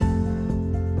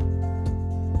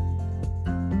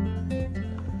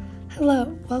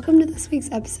Hello, welcome to this week's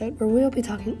episode where we will be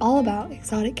talking all about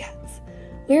exotic cats.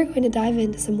 We are going to dive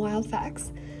into some wild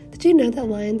facts. Did you know that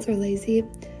lions are lazy?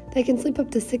 They can sleep up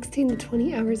to 16 to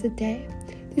 20 hours a day.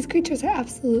 These creatures are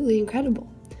absolutely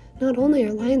incredible. Not only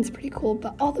are lions pretty cool,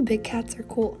 but all the big cats are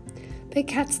cool. Big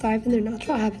cats thrive in their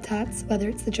natural habitats, whether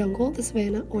it's the jungle, the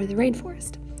savanna, or the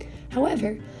rainforest.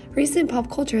 However, recent pop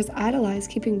culture has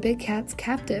idolized keeping big cats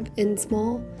captive in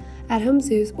small, at-home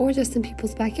zoos or just in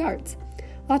people's backyards.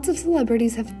 Lots of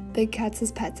celebrities have big cats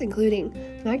as pets, including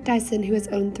Mike Tyson, who has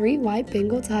owned 3 white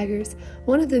Bengal tigers.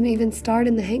 One of them even starred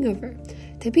in The Hangover.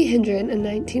 Tippi Hedren, a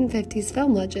 1950s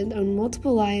film legend, owned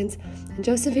multiple lions, and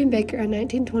Josephine Baker, a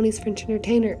 1920s French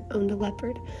entertainer, owned a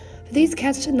leopard. But these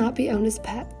cats should not be owned as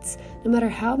pets, no matter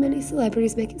how many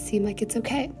celebrities make it seem like it's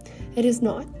okay. It is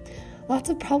not. Lots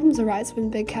of problems arise when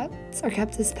big cats are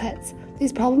kept as pets.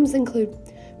 These problems include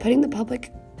putting the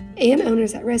public and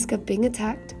owners at risk of being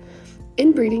attacked,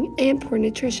 inbreeding, and poor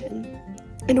nutrition.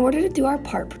 In order to do our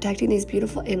part protecting these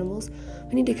beautiful animals,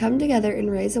 we need to come together and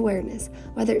raise awareness,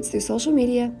 whether it's through social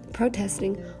media,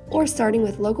 protesting, or starting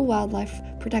with local wildlife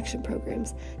protection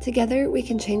programs. Together, we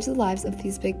can change the lives of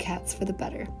these big cats for the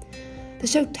better. The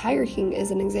show Tiger King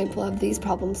is an example of these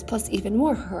problems, plus even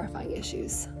more horrifying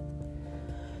issues.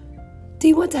 Do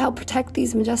you want to help protect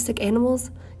these majestic animals?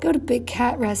 Go to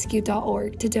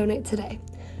bigcatrescue.org to donate today.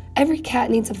 Every cat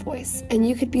needs a voice, and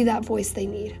you could be that voice they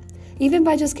need. Even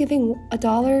by just giving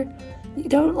 $1, you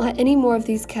don't let any more of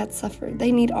these cats suffer.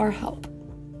 They need our help.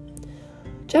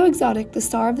 Joe Exotic, the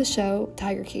star of the show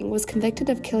Tiger King, was convicted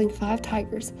of killing 5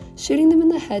 tigers, shooting them in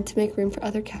the head to make room for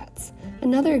other cats.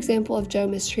 Another example of Joe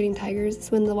mistreating tigers is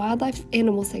when the Wildlife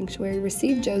Animal Sanctuary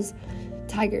received Joe's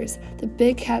tigers. The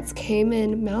big cats came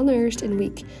in malnourished and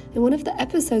weak. In one of the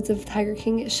episodes of Tiger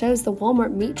King, it shows the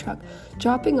Walmart meat truck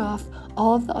dropping off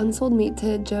all of the unsold meat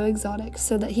to Joe Exotic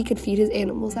so that he could feed his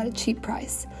animals at a cheap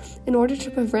price. In order to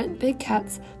prevent big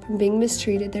cats from being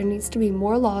mistreated, there needs to be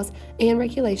more laws and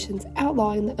regulations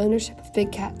outlawing the ownership of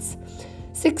big cats.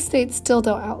 6 states still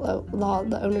don't outlaw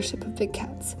the ownership of big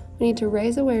cats. We need to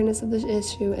raise awareness of this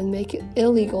issue and make it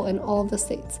illegal in all of the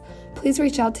states. Please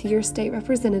reach out to your state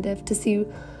representative to see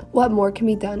what more can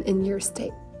be done in your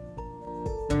state.